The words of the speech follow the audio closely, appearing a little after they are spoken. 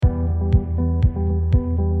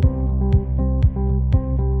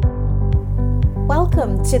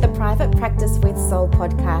Welcome to the Private Practice with Soul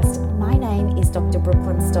podcast. My name is Dr.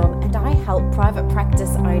 Brooklyn Storm, and I help private practice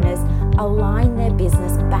owners align their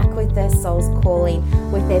business back with their soul's calling,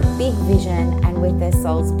 with their big vision and with their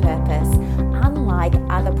soul's purpose. Unlike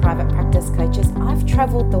other private practice coaches, I've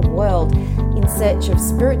traveled the world in search of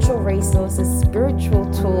spiritual resources,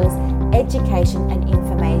 spiritual tools, education and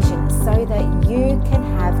information so that you can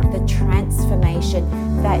have the transformation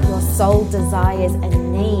that your soul desires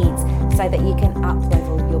and needs so that you can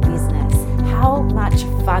up-level your business. How much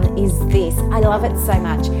fun is this? I love it so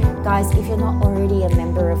much. Guys, if you're not already a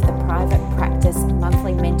member of the Private Practice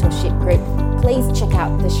Monthly Mentorship Group, please check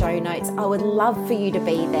out the show notes. I would love for you to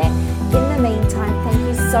be there. In the meantime, thank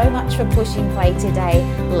you so much for pushing play today.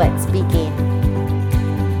 Let's begin.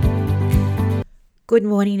 Good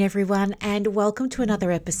morning, everyone, and welcome to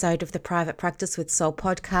another episode of the Private Practice with Soul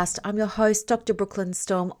podcast. I'm your host, Dr. Brooklyn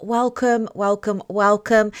Storm. Welcome.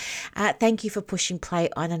 Thank you for pushing play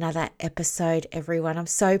on another episode, everyone. I'm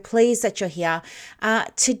so pleased that you're here.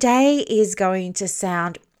 Today is going to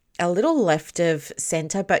sound a little left of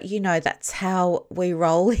center, but you know that's how we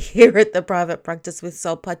roll here at the Private Practice with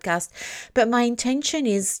Soul podcast. But my intention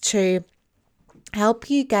is to help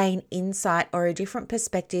you gain insight or a different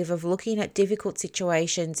perspective of looking at difficult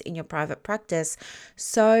situations in your private practice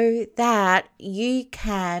so that you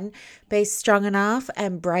can be strong enough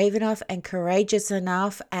and brave enough and courageous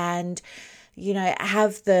enough and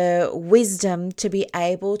have the wisdom to be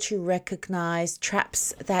able to recognize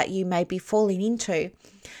traps that you may be falling into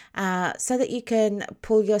so that you can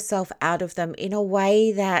pull yourself out of them in a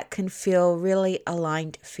way that can feel really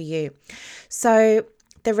aligned for you. So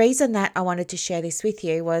the reason that I wanted to share this with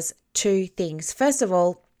you was two things. First of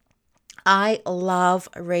all, I love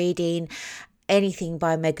reading anything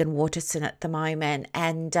by Megan Waterson at the moment,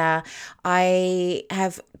 and I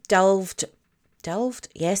have delved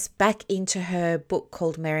back into her book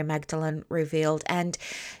called Mary Magdalene Revealed. And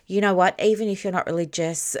you know what? Even if you're not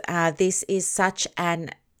religious, this is such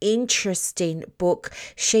an interesting book.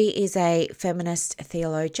 She is a feminist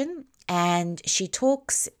theologian, and she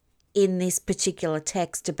talks in this particular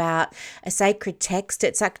text about a sacred text.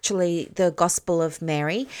 It's actually the Gospel of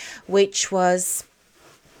Mary, which was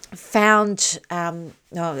found,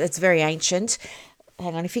 it's very ancient.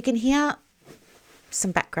 Hang on, if you can hear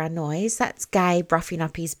some background noise, that's Gabe roughing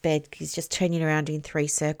up his bed. He's just turning around in 3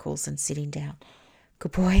 circles and sitting down.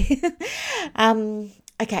 Good boy.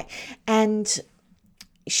 Okay, and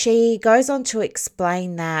she goes on to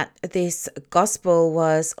explain that this gospel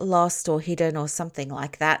was lost or hidden or something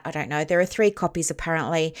like that. I don't know. There are 3 copies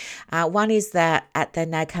apparently. One is that at the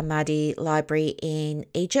Nag Hammadi Library in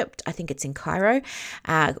Egypt. I think it's in Cairo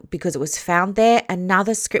because it was found there.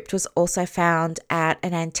 Another script was also found at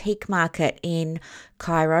an antique market in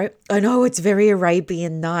Cairo. I know, it's very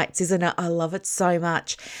Arabian Nights, isn't it? I love it so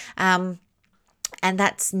much. And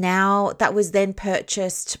that was then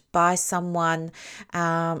purchased by someone,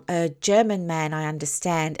 a German man, I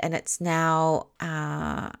understand, and it's now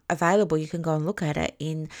available. You can go and look at it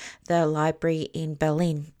in the library in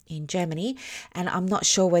Berlin, in Germany, and I'm not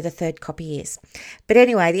sure where the 3rd copy is. But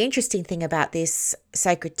anyway, the interesting thing about this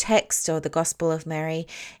sacred text or the Gospel of Mary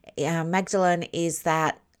Magdalene is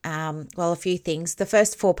that a few things. The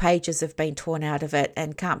first 4 pages have been torn out of it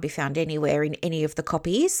and can't be found anywhere in any of the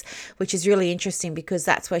copies, which is really interesting because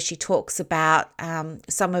that's where she talks about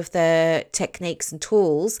some of the techniques and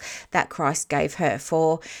tools that Christ gave her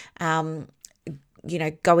for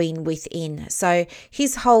going within. So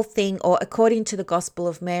his whole thing, or according to the Gospel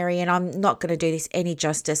of Mary, and I'm not going to do this any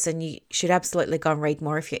justice, and you should absolutely go and read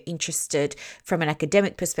more if you're interested from an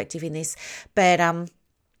academic perspective in this, but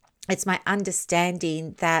it's my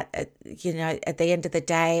understanding that, at the end of the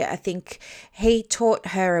day, I think he taught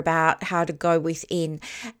her about how to go within.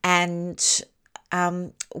 And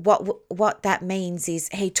what that means is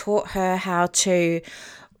he taught her how to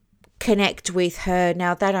connect with her.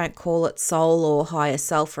 Now, they don't call it soul or higher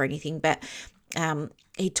self or anything, but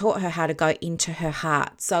he taught her how to go into her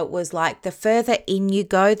heart. So it was like the further in you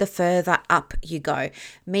go, the further up you go,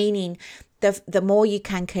 meaning the more you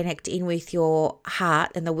can connect in with your heart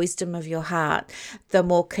and the wisdom of your heart, the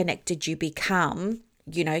more connected you become,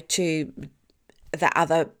 to the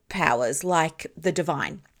other powers like the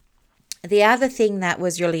divine. The other thing that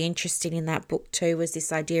was really interesting in that book too was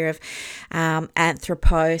this idea of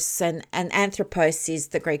anthropos, and anthropos is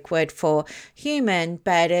the Greek word for human,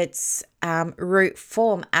 but its root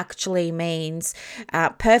form actually means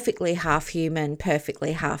perfectly half human,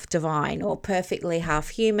 perfectly half divine, or perfectly half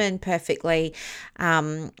human, perfectly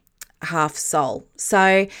half soul.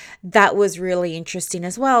 So that was really interesting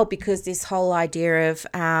as well, because this whole idea of,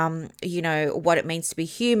 what it means to be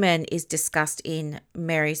human is discussed in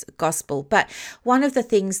Mary's gospel. But one of the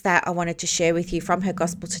things that I wanted to share with you from her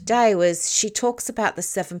gospel today was she talks about the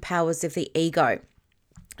 7 powers of the ego.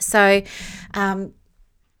 So I'm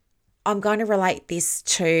going to relate this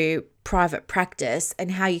to private practice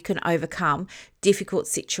and how you can overcome difficult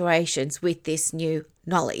situations with this new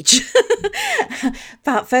knowledge.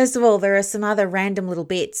 But first of all, there are some other random little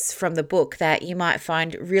bits from the book that you might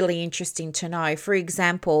find really interesting to know. For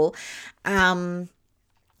example,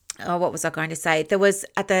 what was I going to say? There was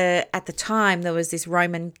at the time there was this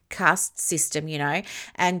Roman caste system,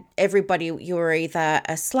 and everybody, you were either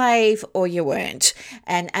a slave or you weren't.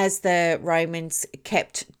 And as the Romans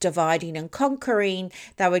kept dividing and conquering,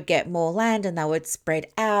 they would get more land and they would spread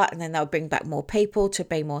out, and then they would bring back more people to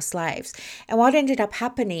be more slaves. And what ended up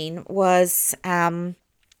happening was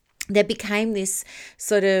there became this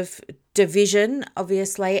sort of division,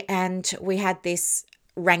 obviously, and we had this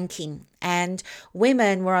ranking, and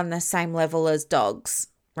women were on the same level as dogs,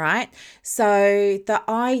 right? So the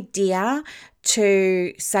idea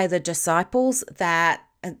to say the disciples that,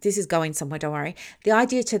 this is going somewhere, don't worry, the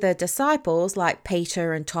idea to the disciples like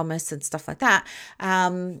Peter and Thomas and stuff like that,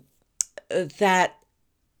 that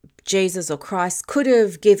Jesus or Christ could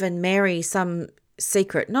have given Mary some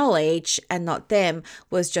secret knowledge and not them,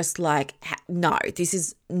 was just like, no, this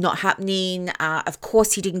is not happening. Of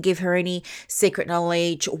course he didn't give her any secret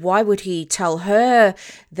knowledge. Why would he tell her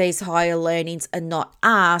these higher learnings and not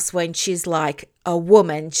us, when she's like a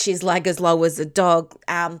woman? She's like as low as a dog.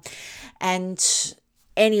 And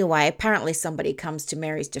anyway, apparently somebody comes to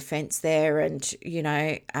Mary's defense there, and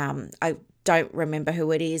I don't remember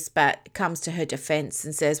who it is, but comes to her defense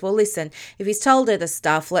and says, well, listen, if he's told her the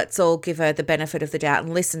stuff, let's all give her the benefit of the doubt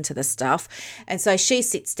and listen to the stuff. And so she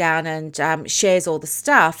sits down and shares all the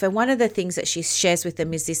stuff. And one of the things that she shares with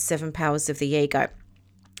them is this 7 powers of the ego.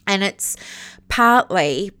 And it's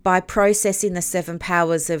partly by processing the 7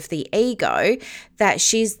 powers of the ego that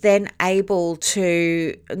she's then able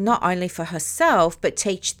to, not only for herself, but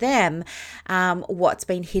teach them what's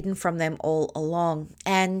been hidden from them all along.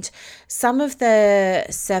 And some of the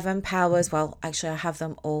 7 powers, well, actually I have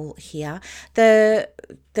them all here.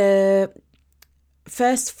 The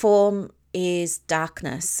first form is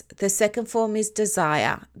darkness. The second form is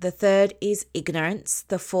desire. The third is ignorance.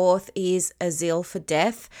 The fourth is a zeal for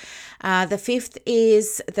death. The fifth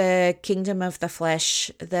is the kingdom of the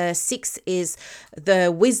flesh. The sixth is the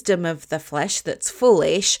wisdom of the flesh that's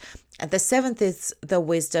foolish. The seventh is the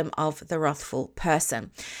wisdom of the wrathful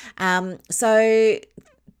person. So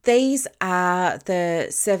these are the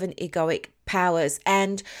 7 egoic powers.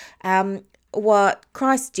 And what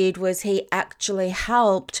Christ did was he actually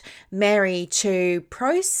helped Mary to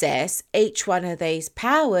process each one of these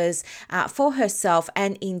powers for herself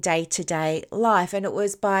and in day-to-day life. And it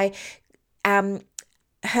was by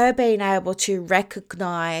her being able to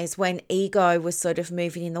recognize when ego was sort of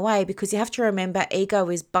moving in the way, because you have to remember ego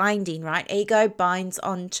is binding, right? Ego binds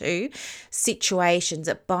onto situations,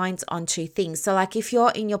 it binds onto things. So like if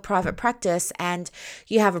you're in your private practice and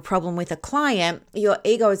you have a problem with a client, your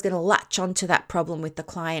ego is going to latch onto that problem with the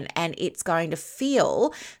client and it's going to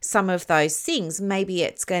feel some of those things. Maybe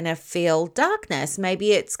it's going to feel darkness.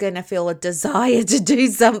 Maybe it's going to feel a desire to do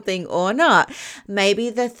something or not.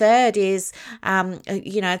 Maybe the third is,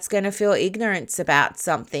 it's going to feel ignorance about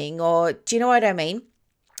something, or do you know what I mean?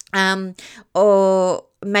 Or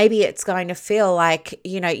maybe it's going to feel like,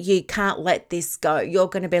 you can't let this go. You're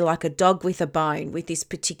going to be like a dog with a bone with this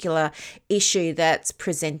particular issue that's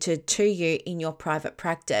presented to you in your private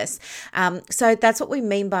practice. So that's what we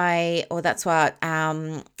mean by, or that's what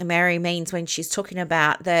Mary means when she's talking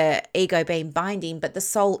about the ego being binding, but the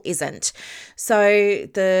soul isn't. So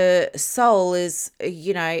the soul is,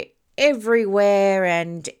 everywhere,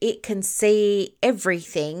 and it can see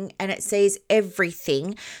everything, and it sees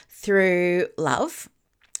everything through love.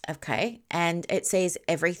 Okay. And it sees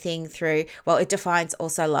everything through, it defines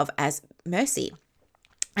also love as mercy.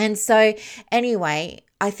 And so anyway,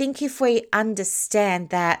 I think if we understand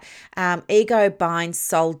that ego binds,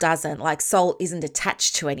 soul doesn't, like soul isn't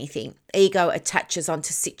attached to anything. Ego attaches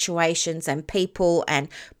onto situations and people and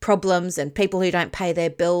problems and people who don't pay their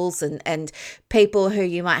bills and people who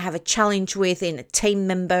you might have a challenge with in a team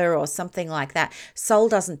member or something like that. Soul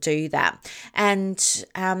doesn't do that. And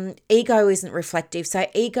ego isn't reflective. So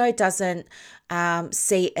ego doesn't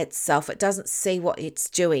see itself. It doesn't see what it's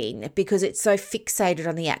doing because it's so fixated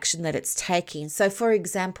on the action that it's taking. So for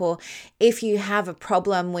example, if you have a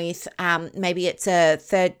problem with maybe it's a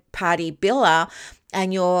third party biller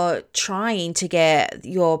and you're trying to get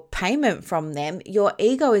your payment from them, your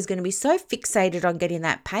ego is going to be so fixated on getting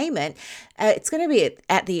that payment, it's going to be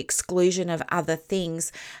at the exclusion of other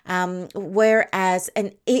things. Whereas,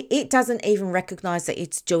 and it doesn't even recognize that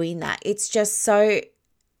it's doing that. It's just so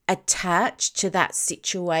attached to that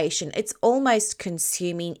situation. It's almost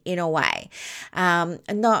consuming in a way, and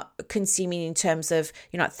not consuming in terms of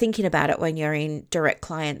you're not thinking about it when you're in direct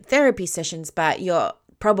client therapy sessions, but you're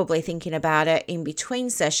probably thinking about it in between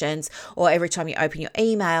sessions or every time you open your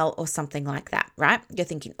email or something like that, right? You're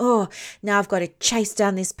thinking, oh, now I've got to chase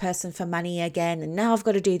down this person for money again, and now I've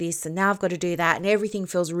got to do this, and now I've got to do that, and everything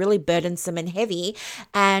feels really burdensome and heavy,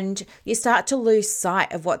 and you start to lose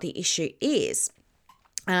sight of what the issue is.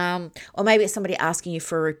 Or maybe it's somebody asking you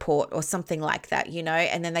for a report or something like that,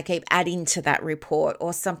 and then they keep adding to that report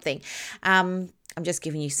or something. I'm just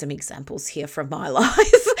giving you some examples here from my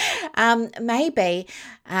life. Maybe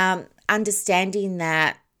understanding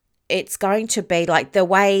that it's going to be like the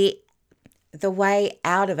way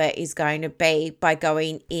out of it is going to be by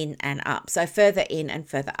going in and up. So further in and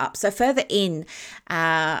further up. So further in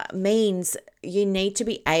means you need to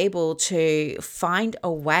be able to find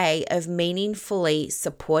a way of meaningfully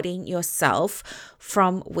supporting yourself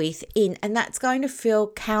from within. And that's going to feel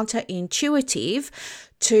counterintuitive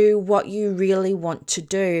to what you really want to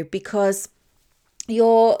do, because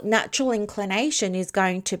your natural inclination is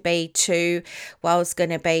going to be it's going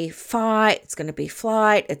to be fight, it's going to be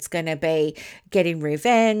flight, it's going to be getting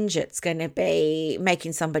revenge, it's going to be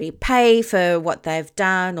making somebody pay for what they've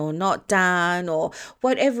done or not done, or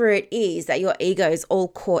whatever it is that your ego is all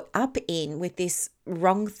caught up in with this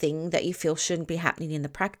wrong thing that you feel shouldn't be happening in the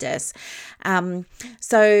practice.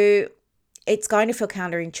 So it's going to feel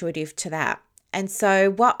counterintuitive to that. And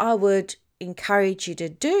so what I would encourage you to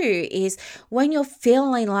do is, when you're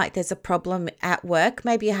feeling like there's a problem at work,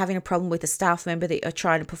 maybe you're having a problem with a staff member that you're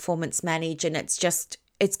trying to performance manage, and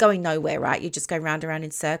it's going nowhere, right? You're just going round and round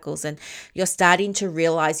in circles, and you're starting to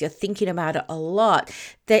realize, you're thinking about it a lot,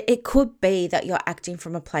 that it could be that you're acting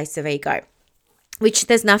from a place of ego, which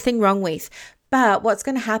there's nothing wrong with. But what's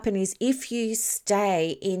going to happen is, if you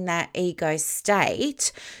stay in that ego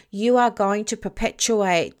state, you are going to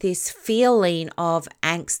perpetuate this feeling of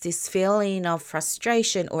angst, this feeling of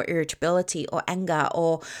frustration or irritability or anger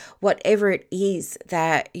or whatever it is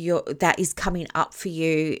that is coming up for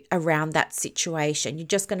you around that situation. You're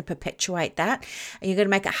just going to perpetuate that, and you're going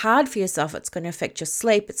to make it hard for yourself. It's going to affect your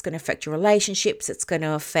sleep. It's going to affect your relationships. It's going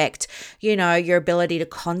to affect, your ability to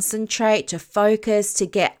concentrate, to focus, to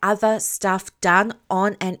get other stuff done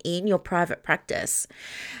on and in your private practice.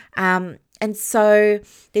 And so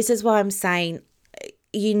this is why I'm saying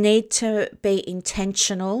you need to be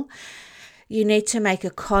intentional. You need to make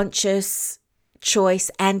a conscious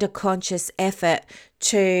choice and a conscious effort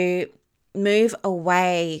to move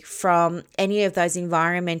away from any of those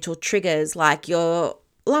environmental triggers, like your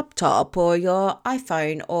laptop or your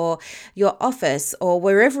iPhone or your office or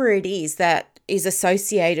wherever it is that is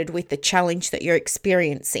associated with the challenge that you're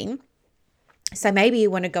experiencing. So maybe you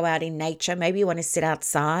want to go out in nature. Maybe you want to sit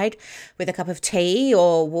outside with a cup of tea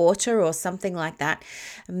or water or something like that.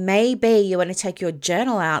 Maybe you want to take your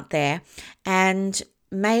journal out there, and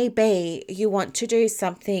maybe you want to do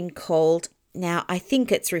something called, now I think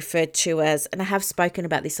it's referred to as, and I have spoken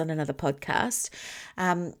about this on another podcast,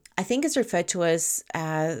 I think it's referred to as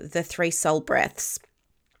the 3 soul breaths.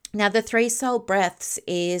 Now, the 3 soul breaths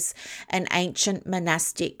is an ancient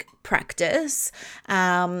monastic practice.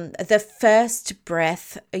 The first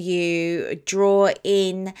breath you draw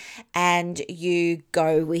in and you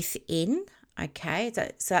go within. Okay,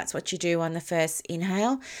 so that's what you do on the first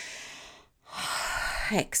inhale.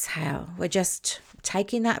 Exhale. We're just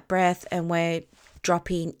taking that breath and we're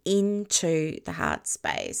dropping into the heart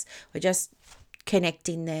space. We're just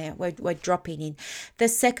connecting there. We're dropping in. The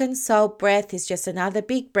second soul breath is just another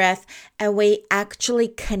big breath, and we actually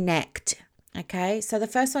connect. Okay, so the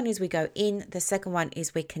first one is we go in, the second one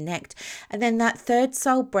is we connect. And then that third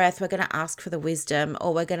soul breath, we're going to ask for the wisdom,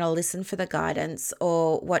 or we're going to listen for the guidance,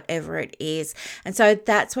 or whatever it is. And so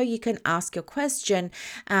that's where you can ask your question.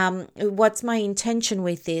 What's my intention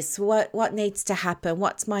with this? What needs to happen?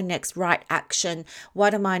 What's my next right action?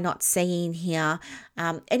 What am I not seeing here?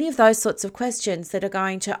 Any of those sorts of questions that are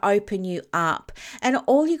going to open you up. And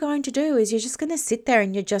all you're going to do is you're just going to sit there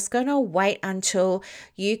and you're just going to wait until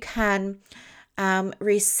you can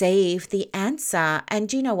receive the answer.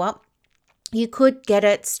 And you know what? You could get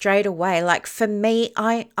it straight away. Like for me,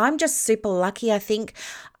 I'm just super lucky. I think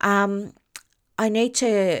I need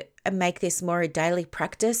to make this more a daily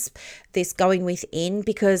practice, this going within,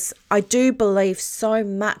 because I do believe so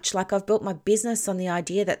much. Like, I've built my business on the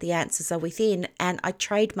idea that the answers are within, and I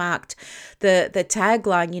trademarked the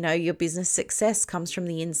tagline, your business success comes from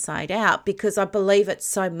the inside out, because I believe it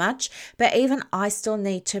so much. But even I still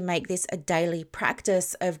need to make this a daily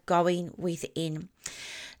practice of going within.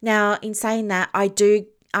 Now, in saying that,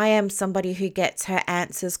 I am somebody who gets her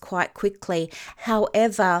answers quite quickly.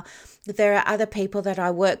 However, there are other people that I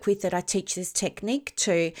work with that I teach this technique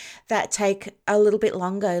to that take a little bit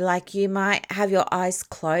longer. Like, you might have your eyes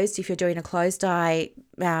closed if you're doing a closed eye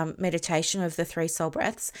meditation of the 3 soul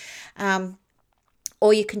breaths.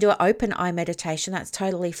 Or you can do an open eye meditation. That's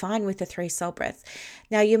totally fine with the 3 soul breaths.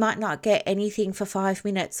 Now, you might not get anything for 5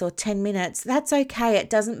 minutes or 10 minutes. That's okay. It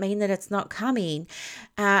doesn't mean that it's not coming.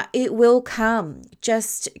 It will come.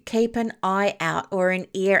 Just keep an eye out or an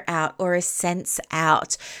ear out or a sense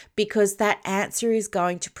out, because that answer is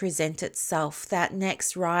going to present itself. That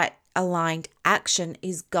next right aligned action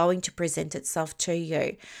is going to present itself to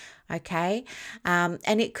you. Okay.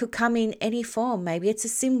 And it could come in any form. Maybe it's a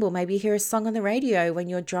symbol. Maybe you hear a song on the radio when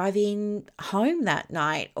you're driving home that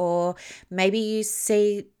night, or maybe you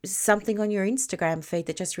see something on your Instagram feed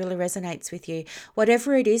that just really resonates with you.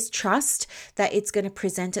 Whatever it is, trust that it's going to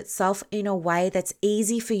present itself in a way that's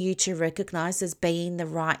easy for you to recognize as being the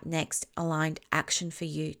right next aligned action for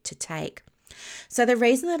you to take. So the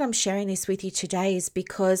reason that I'm sharing this with you today is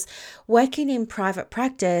because working in private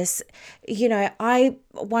practice, I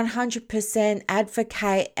 100%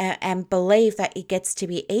 advocate and believe that it gets to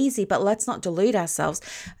be easy, but let's not delude ourselves.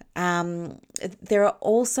 There are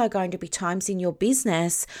also going to be times in your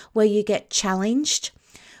business where you get challenged,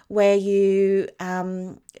 where you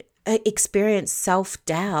experience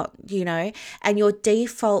self-doubt, and your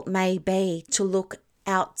default may be to look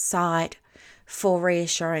outside for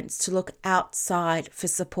reassurance, to look outside for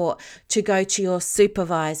support, to go to your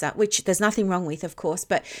supervisor, which there's nothing wrong with, of course,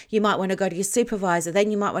 but you might want to go to your supervisor, then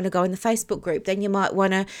you might want to go in the Facebook group, then you might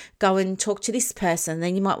want to go and talk to this person,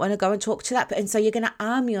 then you might want to go and talk to that. And so you're going to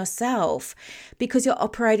arm yourself because you're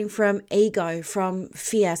operating from ego, from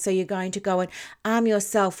fear. So you're going to go and arm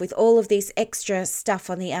yourself with all of this extra stuff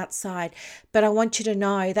on the outside. But I want you to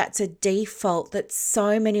know that's a default that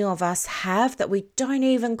so many of us have that we don't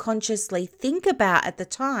even consciously think about at the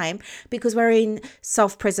time, because we're in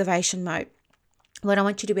self-preservation mode. What I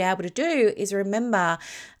want you to be able to do is remember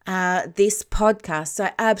this podcast. So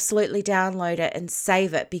absolutely download it and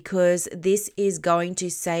save it, because this is going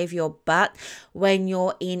to save your butt when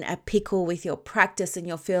you're in a pickle with your practice and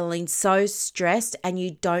you're feeling so stressed and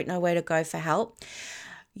you don't know where to go for help.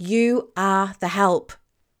 You are the help.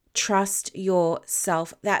 Trust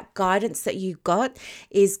yourself. That guidance that you got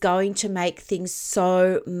is going to make things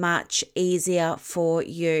so much easier for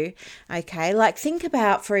you. Okay. Like, think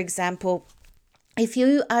about, for example, if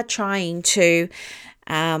you are trying to,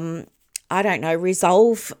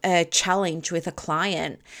 resolve a challenge with a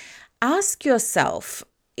client, ask yourself,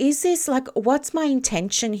 is this what's my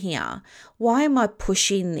intention here? Why am I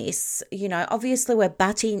pushing this? Obviously we're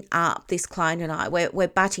butting up, this client and I, we're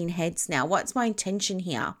butting heads now. What's my intention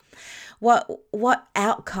here? What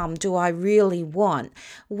outcome do I really want?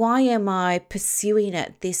 Why am I pursuing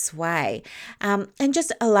it this way? And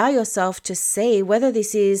just allow yourself to see whether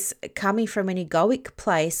this is coming from an egoic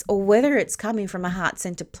place or whether it's coming from a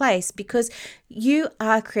heart-centered place, because you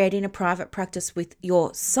are creating a private practice with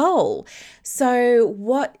your soul. So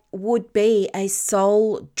what would be a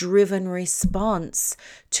soul-driven response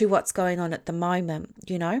to what's going on at the moment,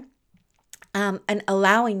 and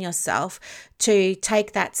allowing yourself to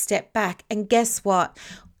take that step back. And guess what?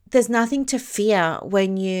 There's nothing to fear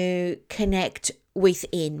when you connect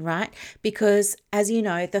within, right? Because as you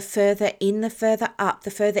know, the further in, the further up,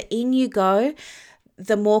 the further in you go,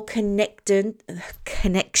 the more connection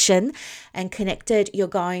and connected you're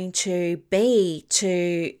going to be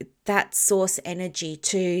to that source energy,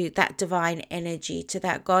 to that divine energy, to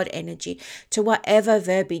that God energy, to whatever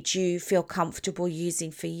verbiage you feel comfortable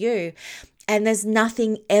using for you. And there's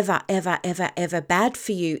nothing ever, ever, ever, ever bad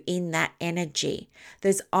for you in that energy.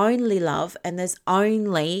 There's only love, and there's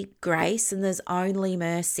only grace, and there's only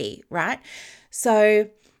mercy, right? So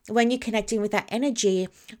when you're connecting with that energy,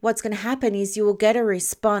 what's going to happen is you will get a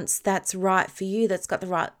response that's right for you, that's got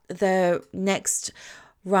the next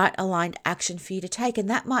right aligned action for you to take. And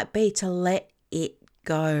that might be to let it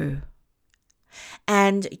go.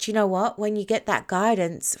 And do you know what? When you get that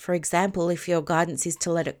guidance, for example, if your guidance is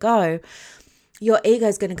to let it go, your ego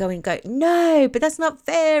is going to go and go, no, but that's not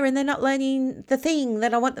fair. And they're not learning the thing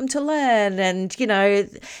that I want them to learn. And,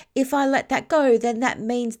 if I let that go, then that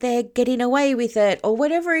means they're getting away with it or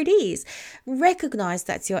whatever it is. Recognize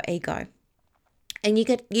that's your ego. And you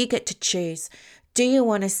get to choose. Do you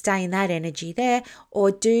want to stay in that energy there,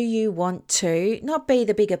 or do you want to not be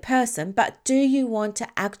the bigger person, but do you want to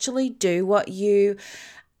actually do what you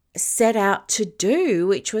set out to do,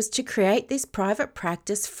 which was to create this private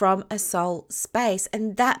practice from a soul space?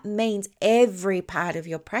 And that means every part of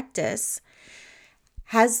your practice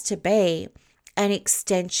has to be an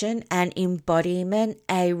extension, an embodiment,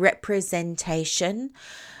 a representation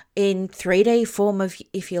in 3D form of,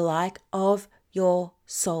 if you like, of your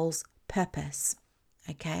soul's purpose.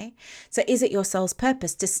 Okay, so is it your soul's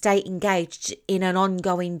purpose to stay engaged in an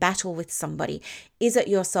ongoing battle with somebody? Is it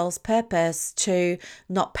your soul's purpose to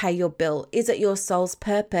not pay your bill? Is it your soul's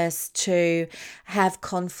purpose to have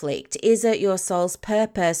conflict? Is it your soul's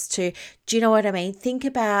purpose to, do you know what I mean? Think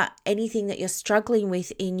about anything that you're struggling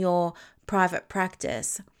with in your private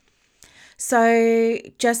practice. So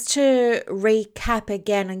just to recap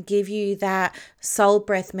again and give you that soul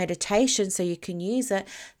breath meditation so you can use it,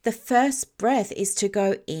 the first breath is to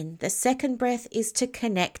go in. The second breath is to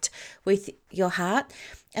connect with your heart.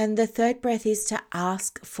 And the third breath is to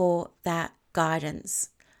ask for that guidance.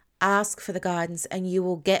 Ask for the guidance and you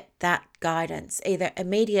will get that guidance either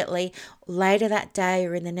immediately, later that day,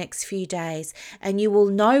 or in the next few days. And you will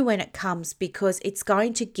know when it comes because it's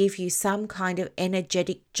going to give you some kind of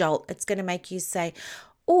energetic jolt. It's going to make you say,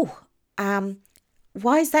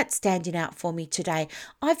 why is that standing out for me today?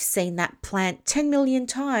 I've seen that plant 10 million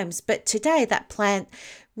times, but today that plant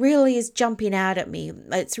really is jumping out at me.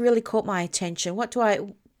 It's really caught my attention.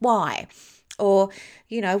 Why? Or,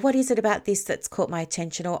 what is it about this that's caught my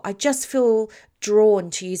attention? Or I just feel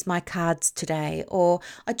drawn to use my cards today. Or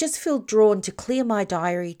I just feel drawn to clear my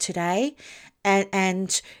diary today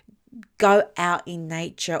and go out in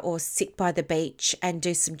nature or sit by the beach and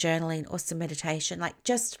do some journaling or some meditation. Like,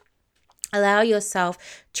 just allow yourself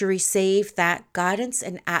to receive that guidance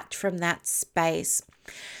and act from that space.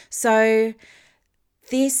 So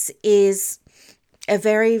this is a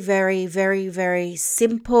very, very, very, very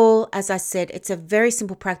simple, as I said, it's a very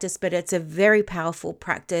simple practice, but it's a very powerful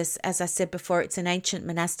practice. As I said before, it's an ancient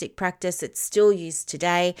monastic practice. It's still used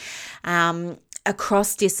today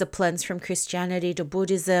across disciplines, from Christianity to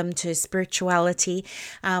Buddhism to spirituality.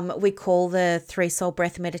 We call the 3 soul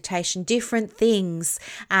breath meditation different things.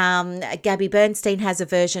 Gabby Bernstein has a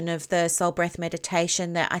version of the soul breath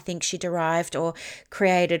meditation that I think she derived or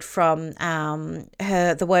created from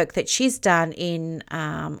the work that she's done in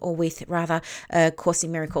Course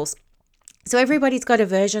in Miracles. So everybody's got a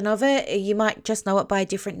version of it. You might just know it by a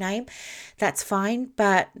different name. That's fine.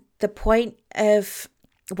 But the point of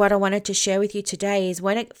what I wanted to share with you today is,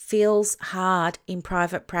 when it feels hard in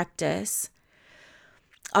private practice,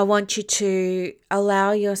 I want you to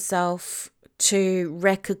allow yourself to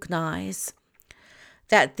recognize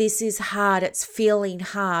that this is hard. It's feeling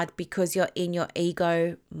hard because you're in your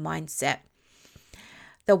ego mindset.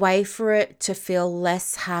 The way for it to feel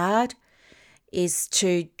less hard is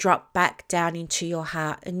to drop back down into your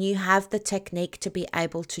heart, and you have the technique to be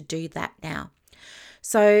able to do that now.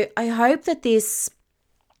 So I hope that this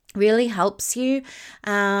really helps you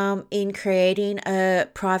in creating a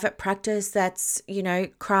private practice that's,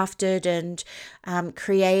 crafted and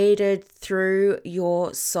created through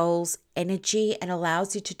your soul's energy and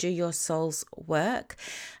allows you to do your soul's work.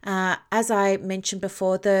 As I mentioned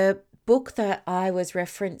before, the book that I was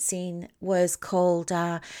referencing was called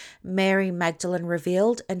Mary Magdalene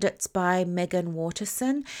Revealed, and it's by Megan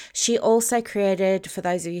Waterson. She also created, for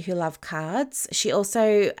those of you who love cards, she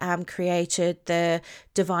also created the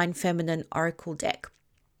Divine Feminine Oracle deck.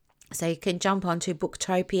 So you can jump onto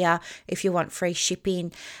Booktopia if you want free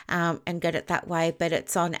shipping and get it that way, but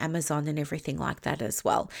it's on Amazon and everything like that as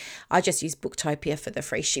well. I just use Booktopia for the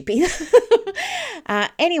free shipping.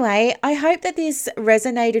 Anyway, I hope that this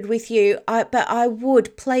resonated with you, but I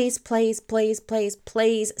would please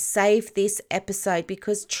save this episode,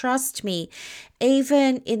 because trust me,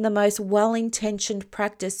 even in the most well-intentioned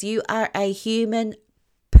practice, you are a human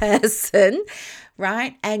person,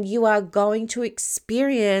 right? And you are going to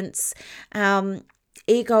experience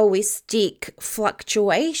egoistic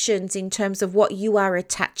fluctuations in terms of what you are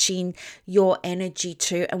attaching your energy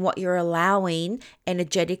to and what you're allowing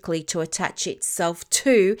energetically to attach itself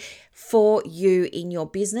to for you in your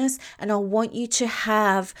business. And I want you to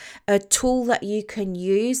have a tool that you can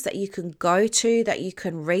use, that you can go to, that you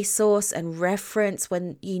can resource and reference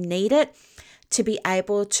when you need it, to be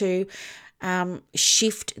able to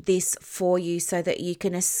shift this for you so that you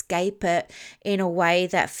can escape it in a way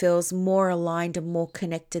that feels more aligned and more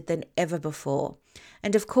connected than ever before.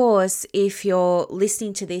 And of course, if you're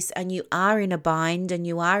listening to this and you are in a bind and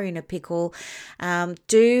you are in a pickle,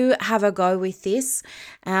 do have a go with this.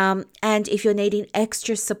 And if you're needing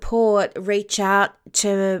extra support, reach out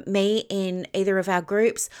to me in either of our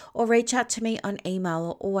groups or reach out to me on email.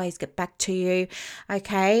 I'll always get back to you.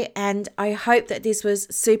 Okay. And I hope that this was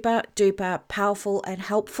super duper powerful and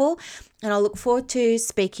helpful. And I look forward to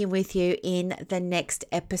speaking with you in the next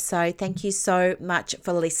episode. Thank you so much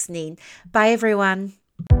for listening. Bye, everyone.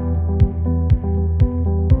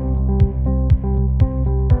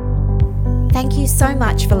 Thank you so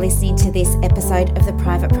much for listening to this episode of the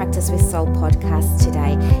Private Practice with Soul podcast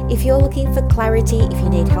today. If you're looking for clarity, if you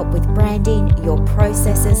need help with branding, your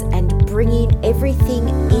processes, and bringing everything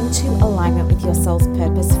into alignment with your soul's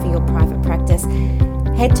purpose for your private practice,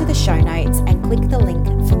 head to the show notes and click the link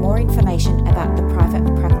for more information about the Private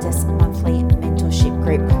Practice Monthly Mentorship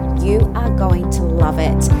Group. You are going to love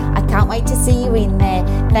it. I can't wait to see you in there.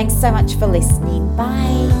 Thanks so much for listening.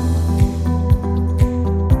 Bye.